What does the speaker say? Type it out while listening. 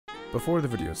Before the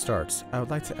video starts, I would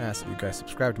like to ask that you guys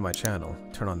subscribe to my channel,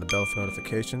 turn on the bell for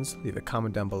notifications, leave a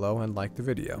comment down below, and like the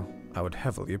video. I would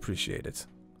heavily appreciate it.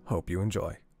 Hope you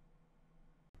enjoy.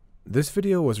 This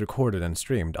video was recorded and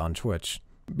streamed on Twitch.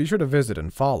 Be sure to visit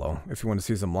and follow if you want to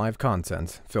see some live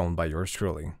content filmed by yours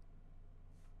truly.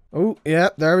 Oh,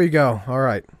 yeah, there we go.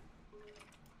 Alright.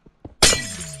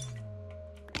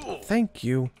 Thank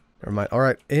you. Never mind.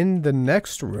 Alright, in the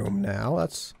next room now.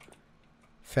 That's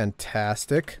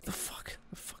fantastic. The fuck?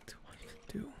 The fuck do I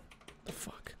do? The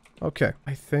fuck? Okay.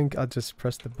 I think I'll just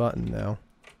press the button now.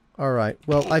 Alright.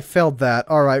 Well, I failed that.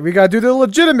 Alright, we gotta do the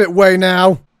legitimate way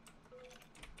now!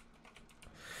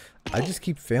 I just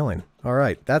keep failing.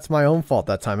 Alright, that's my own fault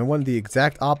that time. I went the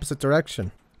exact opposite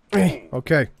direction.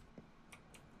 Okay.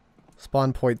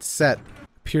 Spawn point set.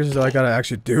 Appears as though I gotta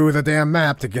actually do the damn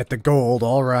map to get the gold.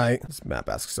 Alright. This map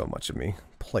asks so much of me.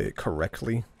 Play it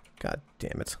correctly. God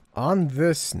damn it. On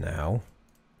this now,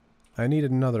 I need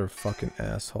another fucking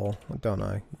asshole, don't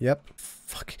I? Yep.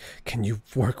 Fuck. Can you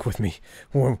work with me?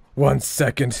 1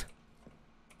 second.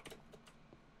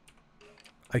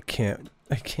 I can't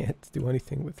do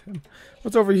anything with him.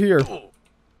 What's over here?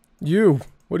 You.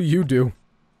 What do you do?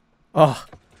 Ah.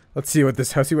 Let's see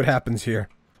what happens here.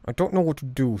 I don't know what to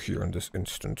do here in this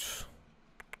instance.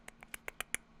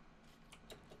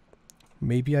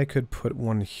 Maybe I could put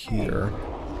one here.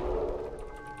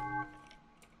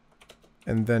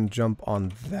 And then jump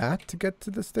on that to get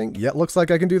to this thing? Yeah, looks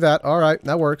like I can do that. Alright,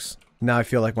 that works. Now I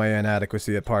feel like my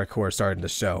inadequacy at parkour is starting to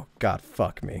show. God,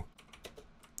 fuck me.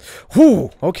 Whew!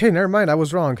 Okay, never mind, I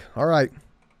was wrong. Alright.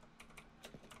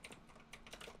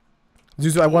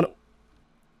 Zuzu,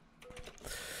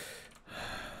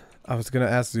 I was gonna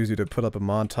ask Zuzu to put up a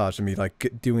montage of me,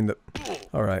 like, doing the...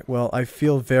 Alright, well, I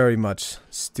feel very much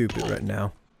stupid right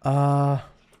now.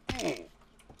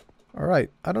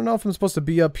 Alright, I don't know if I'm supposed to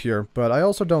be up here, but I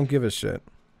also don't give a shit.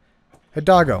 Hey,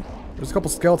 doggo. There's a couple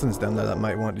skeletons down there that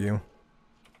might want you.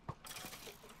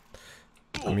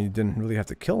 I mean, you didn't really have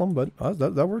to kill them, but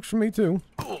that works for me, too.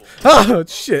 Ah,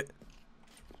 shit!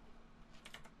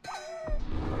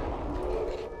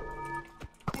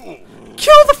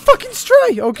 Kill the fucking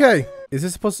stray! Okay. Is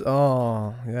this supposed to...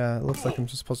 Oh, yeah, it looks like I'm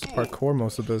just supposed to parkour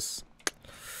most of this.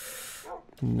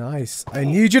 Nice. I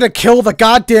need you to kill the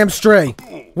goddamn stray!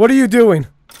 What are you doing?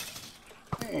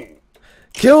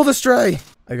 Kill the stray!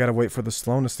 I gotta wait for the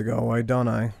slowness to go away, don't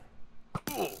I?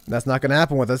 That's not gonna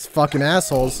happen with us fucking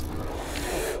assholes.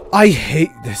 I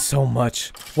hate this so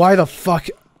much. Why the fuck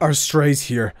are strays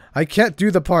here? I can't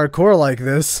do the parkour like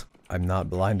this. I'm not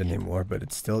blind anymore, but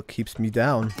it still keeps me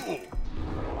down.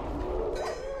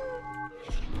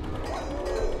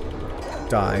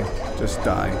 Die. Just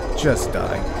die. Just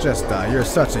die. Just die. You're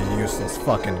such a useless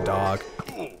fucking dog.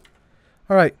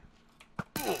 Alright.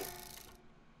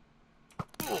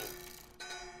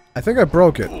 I think I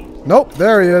broke it. Nope,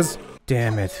 there he is.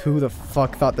 Damn it. Who the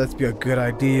fuck thought that'd be a good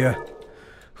idea?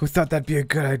 Who thought that'd be a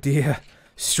good idea?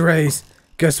 Strays.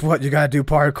 Guess what? You gotta do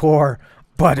parkour.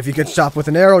 But if you get shot with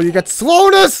an arrow, you get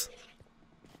slowness!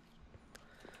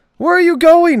 Where are you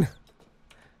going?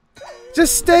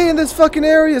 Just stay in this fucking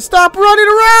area. Stop running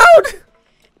around!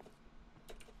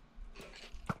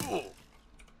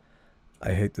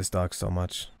 I hate this dog so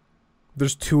much.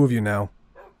 There's 2 of you now.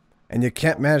 And you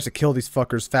can't manage to kill these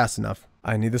fuckers fast enough.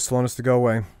 I need the slowness to go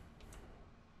away.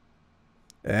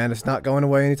 And it's not going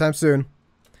away anytime soon.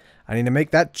 I need to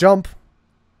make that jump.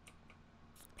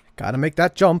 Gotta make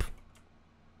that jump.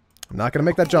 I'm not gonna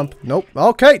make that jump. Nope.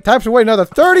 Okay, time to wait another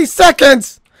 30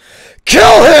 seconds!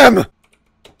 Kill him!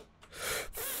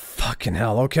 Fucking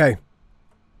hell, okay.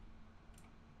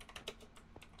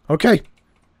 Okay.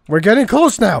 We're getting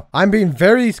close now. I'm being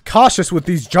very cautious with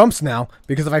these jumps now,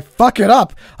 because if I fuck it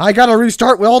up, I gotta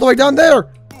restart all the way down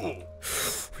there.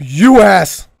 You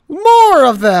ass! More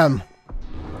of them!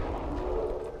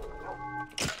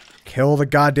 Kill the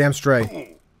goddamn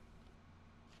stray.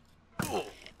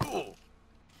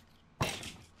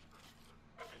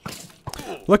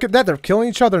 Look at that, they're killing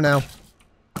each other now.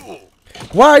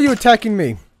 Why are you attacking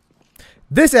me?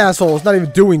 This asshole is not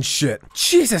even doing shit.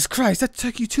 Jesus Christ, that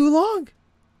took you too long.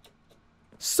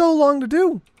 So long to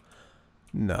do.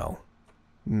 No.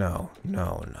 No,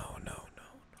 no, no, no, no.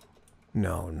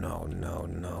 No, no, no,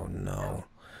 no, no.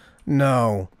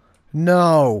 No.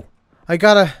 No. I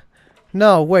gotta...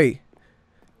 No, wait.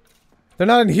 They're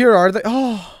not in here, are they?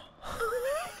 Oh.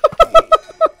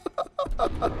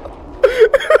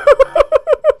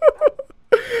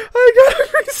 I gotta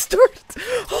restart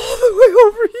all the way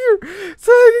over here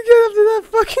so I can get up to that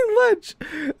fucking ledge.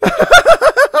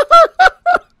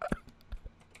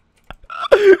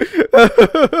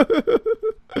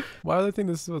 Why do they think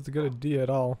this was a good idea at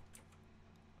all?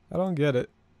 I don't get it.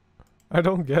 I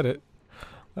don't get it.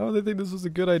 Why would they think this was a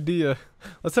good idea?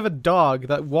 Let's have a dog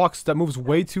that moves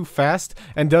way too fast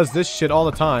and does this shit all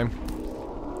the time.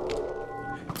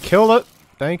 Kill it.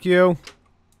 Thank you.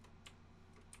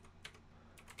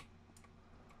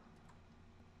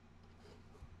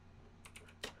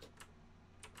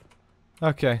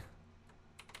 Okay.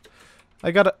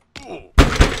 I gotta...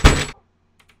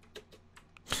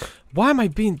 Why am I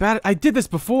being bad? I did this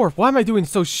before. Why am I doing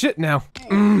so shit now?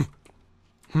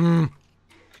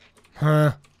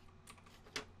 Huh.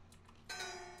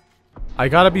 I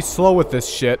gotta be slow with this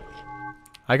shit.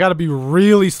 I gotta be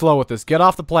really slow with this. Get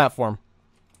off the platform.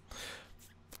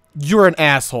 You're an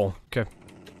asshole. Okay.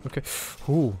 Okay.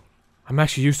 Ooh. I'm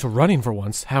actually used to running for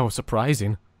once. How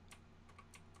surprising.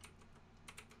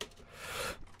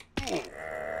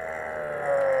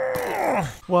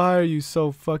 Why are you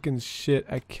so fucking shit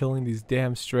at killing these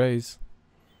damn strays?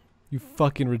 You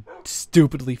fucking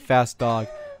stupidly fast dog.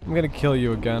 I'm gonna kill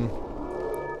you again.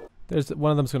 There's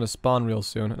one of them's gonna spawn real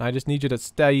soon, and I just need you to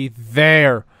stay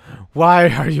there. Why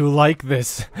are you like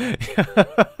this?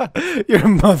 Your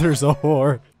mother's a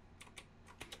whore.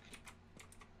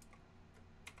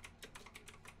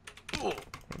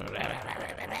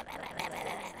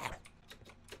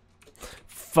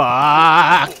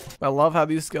 Fuck! I love how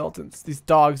these skeletons, these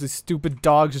dogs, these stupid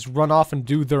dogs just run off and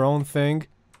do their own thing.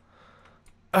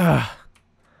 Ugh.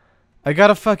 I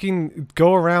gotta fucking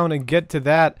go around and get to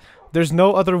that. There's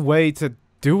no other way to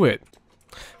do it.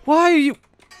 Why are you...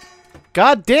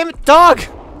 God damn it, dog!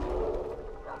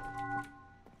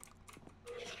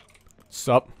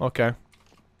 Sup? Okay.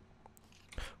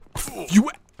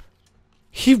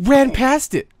 He ran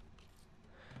past it!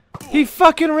 He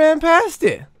fucking ran past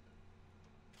it!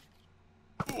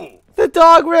 The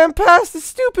dog ran past the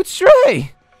stupid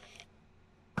stray!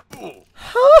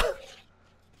 Huh?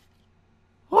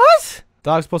 What?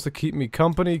 Dog's supposed to keep me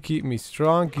company, keep me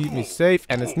strong, keep me safe,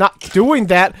 and it's not doing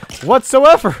that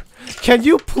whatsoever! Can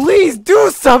you please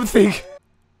do something?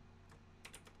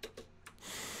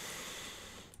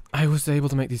 I was able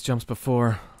to make these jumps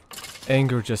before.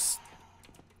 Anger it just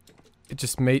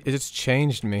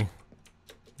changed me.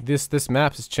 This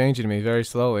map is changing me very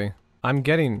slowly. I'm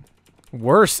getting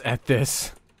worse at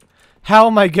this. How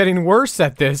am I getting worse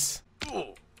at this?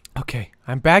 Okay,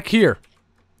 I'm back here.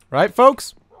 Right,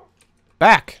 folks?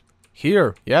 Back.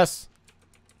 Here. Yes.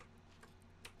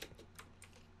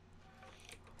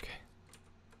 Okay.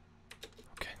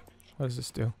 Okay. What does this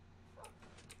do?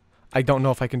 I don't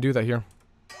know if I can do that here.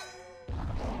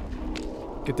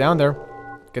 Get down there.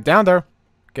 Get down there.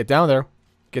 Get down there.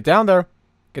 Get down there.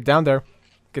 Get down there.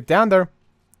 Get down there.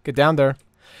 Get down there.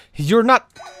 You're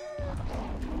not...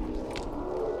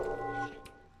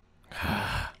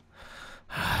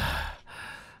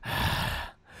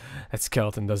 That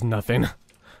skeleton does nothing.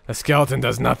 The skeleton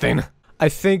does nothing. I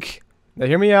think... Now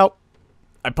hear me out.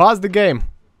 I paused the game.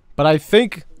 But I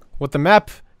think what the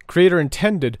map creator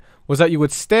intended was that you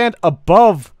would stand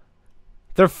above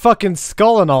their fucking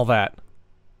skull and all that.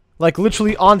 Like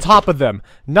literally on top of them.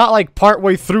 Not like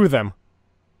partway through them.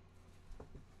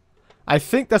 I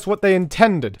think that's what they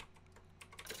intended.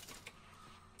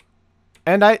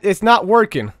 And it's not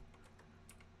working.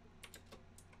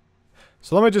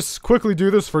 So let me just quickly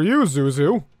do this for you,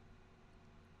 Zuzu.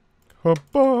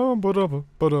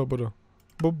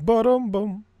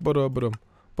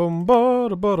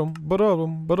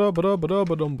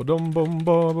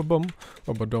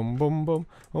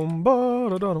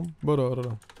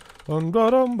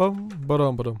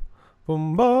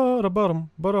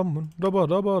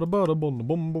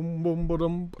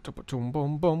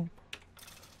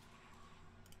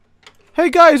 Hey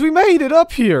guys, we made it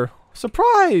up here!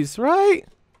 Surprise, right?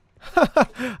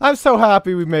 I'm so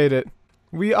happy we made it.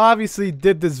 We obviously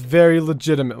did this very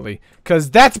legitimately, cause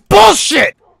that's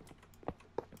bullshit!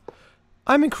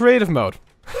 I'm in creative mode.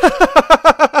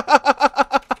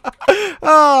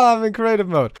 Oh, I'm in creative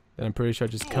mode. And I'm pretty sure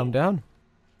I just come down.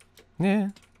 Yeah.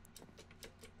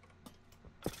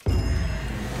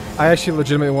 I actually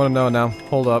legitimately want to know now.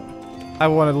 Hold up. I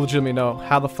want to legitimately know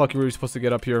how the fuck were we supposed to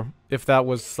get up here? If that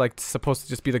was, like, supposed to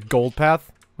just be the gold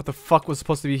path? What the fuck was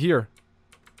supposed to be here?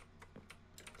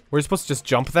 Were you supposed to just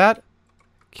jump that?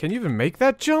 Can you even make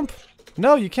that jump?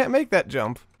 No, you can't make that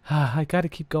jump. I gotta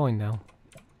keep going now.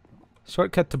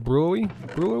 Shortcut to Brewery?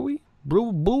 Brewery?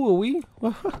 Brewery?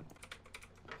 I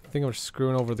think I'm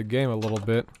screwing over the game a little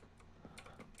bit.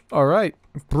 Alright.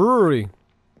 Brewery.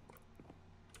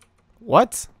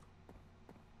 What?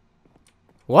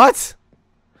 What?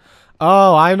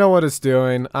 Oh, I know what it's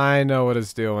doing. I know what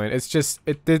it's doing. It's just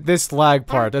this lag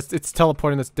part. It's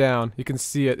teleporting us down. You can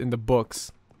see it in the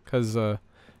books, cause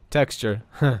Texture.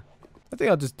 I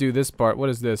think I'll just do this part. What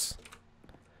is this?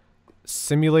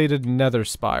 Simulated nether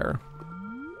spire.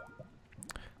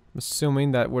 I'm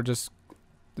assuming that we're just...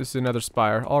 This is another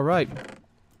spire. Alright.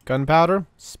 Gunpowder.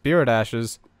 Spirit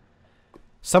ashes.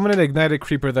 Summon an ignited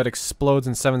creeper that explodes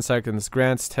in 7 seconds.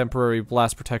 Grants temporary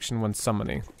blast protection when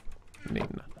summoning. Neat.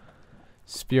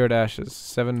 Spirit ashes.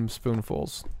 7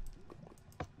 spoonfuls.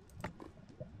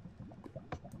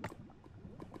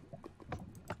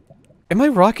 Am I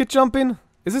rocket jumping?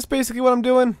 Is this basically what I'm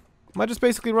doing? Am I just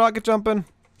basically rocket jumping?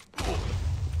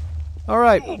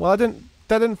 Alright, well that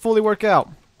didn't fully work out.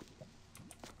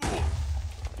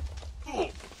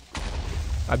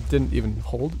 I didn't even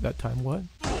hold that time, what?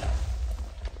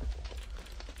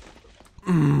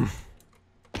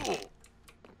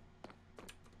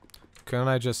 Can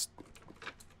I just...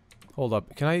 Hold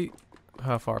up, can I...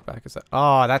 How far back is that?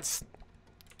 Oh, that's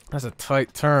a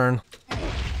tight turn.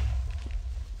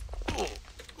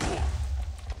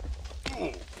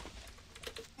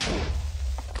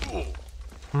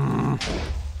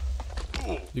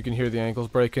 You can hear the ankles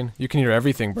breaking. You can hear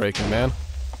everything breaking, man.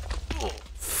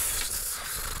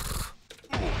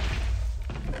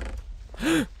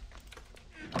 Can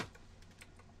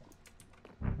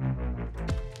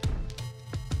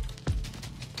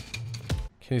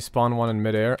you spawn one in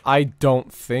midair? I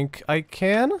don't think I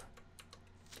can.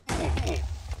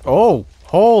 Oh,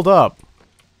 hold up.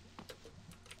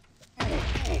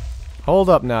 Hold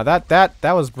up now. That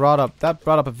was brought up. That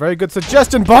brought up a very good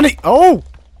suggestion, Bunny. Oh!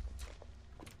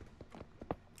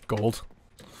 Gold.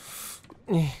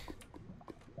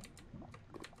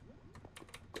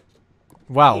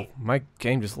 Wow, my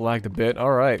game just lagged a bit.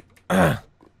 All right. Huh.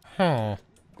 Huh.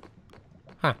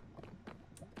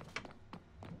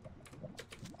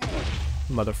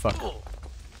 Motherfucker.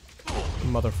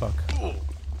 Motherfuck.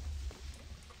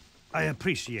 I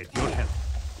appreciate your help.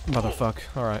 Motherfuck.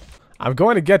 All right. I'm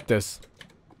going to get this.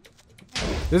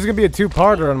 This is gonna be a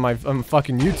two-parter on my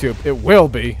fucking YouTube. It will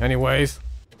be, anyways.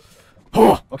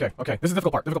 Okay. This is the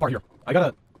difficult part here. I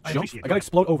gotta jump. I gotta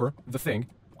explode over the thing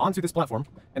onto this platform,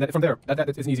 and then from there,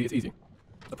 that is easy. It's easy.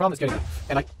 The problem is getting there,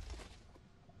 and I.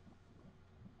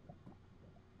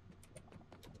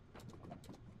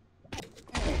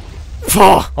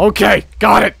 Okay,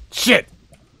 got it. Shit.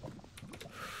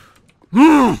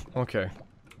 Okay.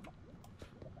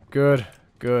 Good.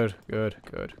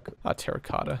 Ah,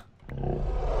 terracotta.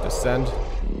 Descend.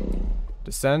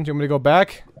 Descend. You want me to go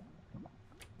back?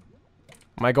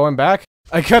 Am I going back?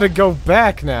 I gotta go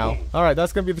back now. Alright,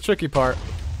 that's gonna be the tricky part.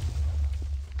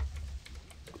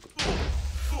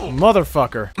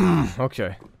 Motherfucker.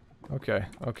 Okay.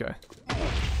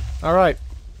 Alright.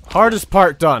 Hardest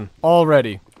part done.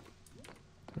 Already.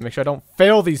 Make sure I don't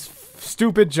fail these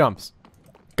stupid jumps.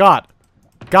 Got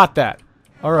that.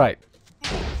 Alright.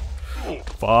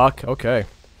 Fuck. Okay.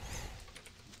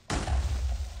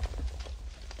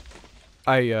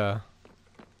 I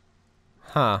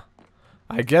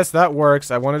guess that works.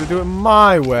 I wanted to do it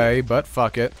my way, but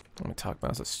fuck it. Let me talk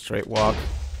about a straight walk.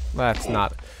 That's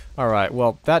not... Alright,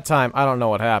 well, that time, I don't know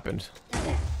what happened.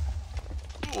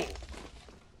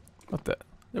 What the...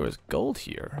 There was gold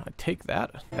here. I take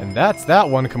that. And that's that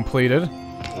one completed.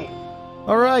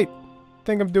 Alright.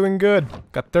 Think I'm doing good.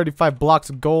 Got 35 blocks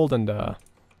of gold and,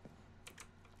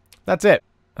 that's it.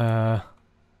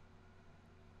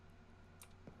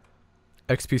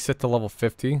 XP set to level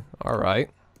 50. Alright.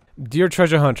 Dear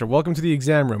Treasure Hunter, welcome to the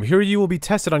exam room. Here you will be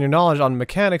tested on your knowledge on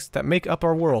mechanics that make up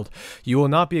our world. You will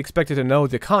not be expected to know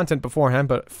the content beforehand,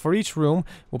 but for each room,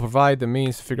 we'll provide the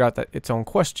means to figure out its own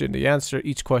question. The answer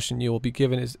each question you will be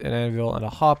given is an anvil and a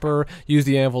hopper. Use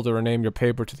the anvil to rename your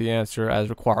paper to the answer as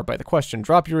required by the question.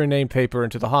 Drop your renamed paper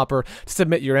into the hopper to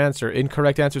submit your answer.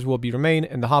 Incorrect answers will be remain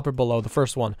in the hopper below the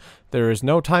first one. There is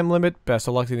no time limit. Best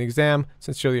of luck in the exam.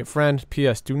 Sincerely a friend.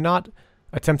 P.S. Do not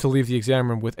attempt to leave the exam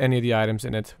room with any of the items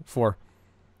in it, for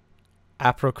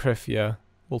Apocrypha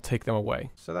will take them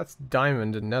away. So that's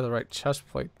diamond and netherite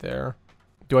chestplate there.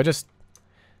 Do I just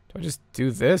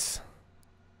do this?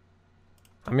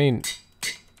 I mean,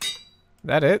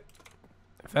 that it?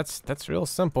 That's real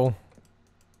simple.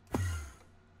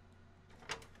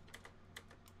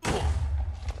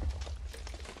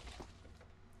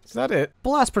 Is that it?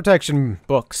 Blast protection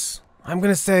books. I'm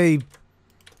gonna say,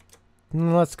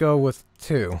 let's go with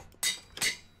 2.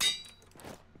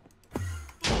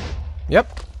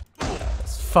 Yep.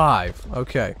 It's 5.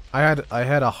 Okay. I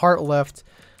had a heart left,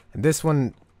 and this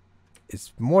one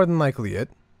is more than likely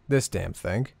it. This damn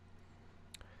thing.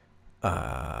 I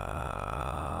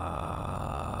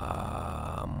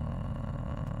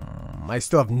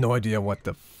still have no idea what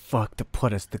the fuck to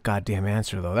put as the goddamn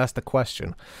answer, though. That's the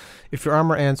question. If your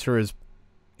armor answer is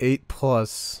 8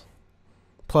 plus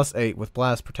 8 with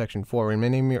blast protection 4.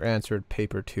 Rename your answer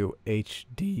paper to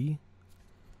HD.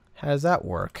 How does that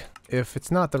work? If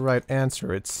it's not the right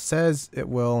answer, it says it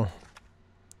will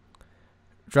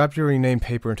drop your renamed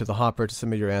paper into the hopper to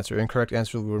submit your answer. Incorrect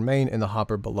answer will remain in the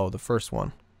hopper below the first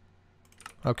one.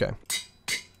 Okay.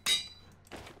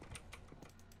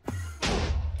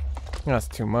 That's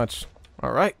too much.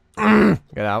 Alright.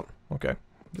 Get out. Okay.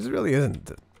 This really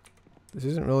isn't... This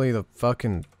isn't really the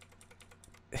fucking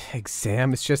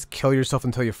exam. It's just kill yourself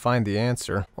until you find the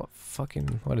answer. What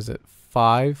fucking... What is it?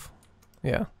 5?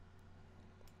 Yeah.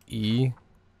 E.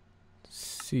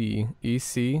 C. E.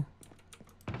 C.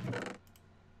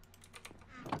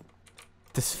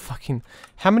 This fucking...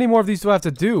 How many more of these do I have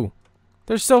to do?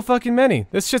 There's so fucking many.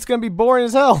 This shit's gonna be boring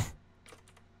as hell.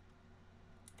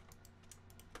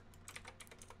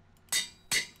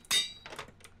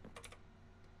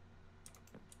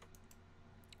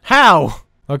 How?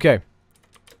 Okay.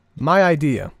 My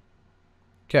idea.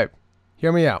 Okay.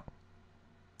 Hear me out.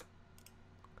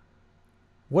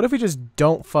 What if we just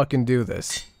don't fucking do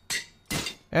this?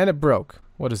 And it broke.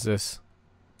 What is this?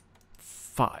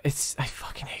 I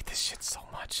fucking hate this shit so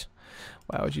much.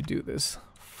 Why would you do this?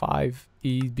 5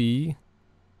 EB.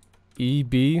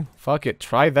 EB. Fuck it.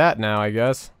 Try that now, I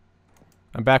guess.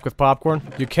 I'm back with popcorn.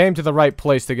 You came to the right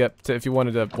place to get to if you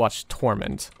wanted to watch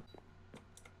Torment.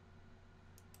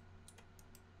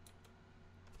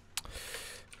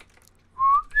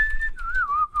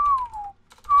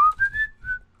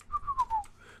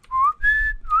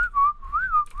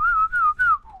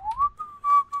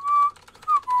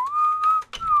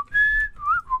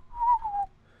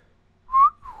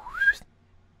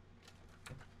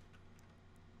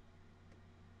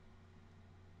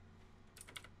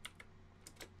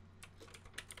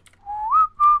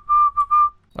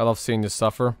 I love seeing you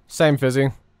suffer. Same, Fizzy.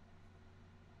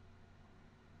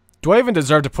 Do I even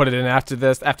deserve to put it in after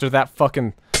this? After that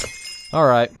fucking...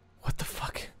 Alright. What the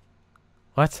fuck?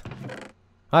 What?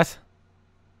 What?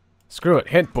 Screw it.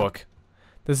 Hint book.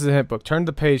 This is a hint book. Turn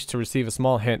the page to receive a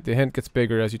small hint. The hint gets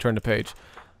bigger as you turn the page.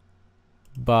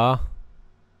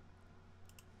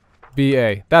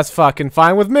 B-A. That's fucking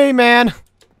fine with me, man!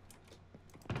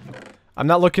 I'm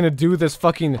not looking to do this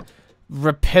fucking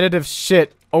repetitive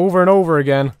shit over and over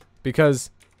again, because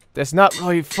that's not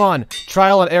really fun.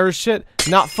 Trial and error shit,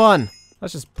 not fun.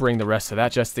 Let's just bring the rest of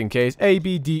that just in case. A,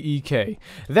 B, D, E, K.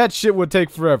 That shit would take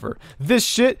forever. This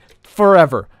shit,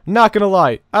 forever. Not gonna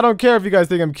lie. I don't care if you guys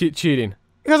think I'm cheating.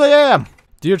 Because I am!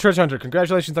 Dear Treasure Hunter,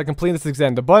 congratulations on completing this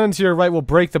exam. The button to your right will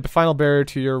break the final barrier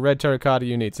to your red terracotta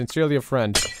you need. Sincerely a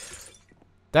friend.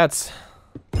 That's...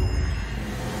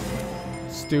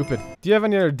 stupid. Do you have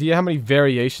any idea how many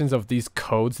variations of these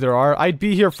codes there are? I'd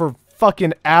be here for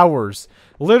fucking hours.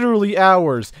 Literally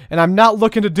hours. And I'm not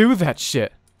looking to do that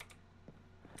shit.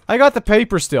 I got the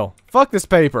paper still. Fuck this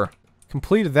paper.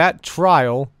 Completed that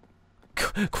trial.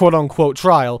 Quote unquote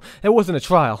trial. It wasn't a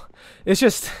trial. It's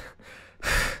just...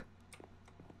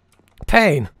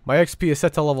 pain. My XP is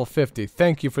set to level 50.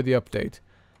 Thank you for the update.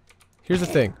 Here's the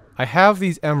thing. I have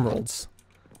these emeralds.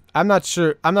 I'm not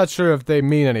sure if they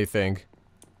mean anything.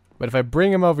 But if I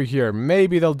bring them over here,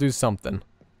 maybe they'll do something.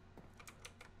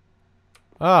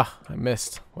 Ah, I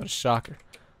missed. What a shocker.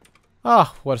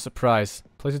 Ah, what a surprise.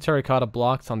 Place the terracotta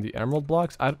blocks on the emerald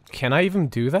blocks? Can I even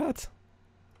do that?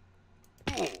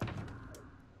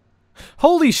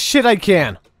 Holy shit, I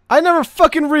can! I never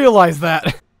fucking realized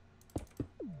that!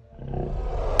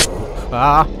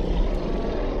 Ah.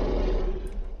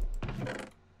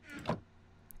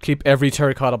 Keep every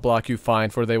terracotta block you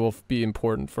find, for they will be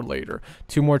important for later.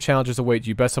 2 more challenges await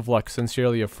you. Best of luck.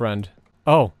 Sincerely, a friend.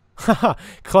 Oh. Haha.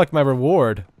 Collect my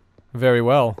reward. Very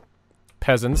well.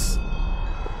 Peasants.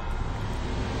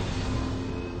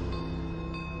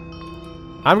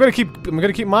 I'm gonna keep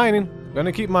mining. I'm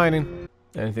gonna keep mining.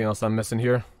 Anything else I'm missing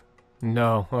here?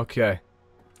 No. Okay.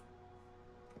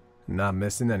 Not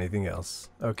missing anything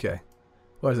else. Okay.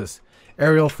 What is this?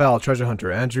 Ariel Fowl, Treasure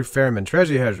Hunter. Andrew Fairman,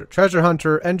 Treasure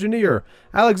Hunter, Engineer.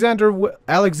 Alexandra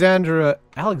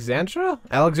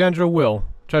Will,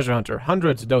 Treasure Hunter.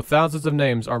 Hundreds, no thousands of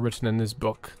names are written in this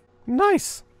book.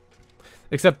 Nice.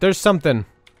 Except there's something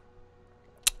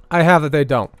I have that they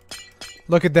don't.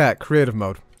 Look at that, creative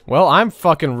mode. Well, I'm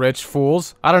fucking rich,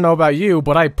 fools. I don't know about you,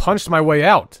 but I punched my way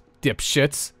out,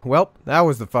 dipshits. Well, that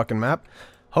was the fucking map.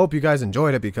 Hope you guys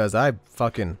enjoyed it because I'm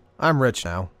rich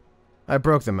now. I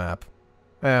broke the map.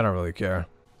 I don't really care.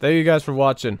 Thank you guys for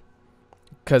watching.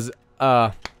 Cause,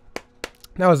 that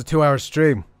was a 2-hour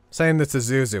stream. Saying this to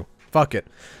Zuzu. Fuck it.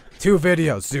 2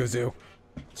 videos, Zuzu.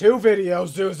 2 videos,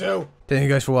 Zuzu! Thank you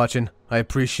guys for watching. I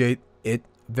appreciate it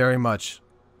very much.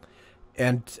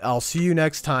 And I'll see you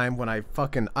next time when I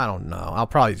don't know. I'll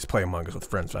probably just play Among Us with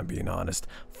friends if I'm being honest.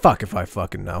 Fuck if I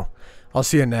fucking know. I'll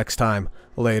see you next time.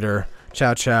 Later.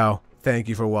 Ciao, ciao. Thank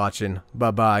you for watching.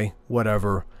 Bye-bye.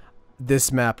 Whatever.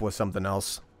 This map was something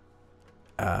else.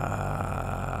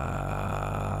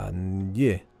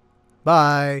 Yeah.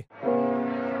 Bye.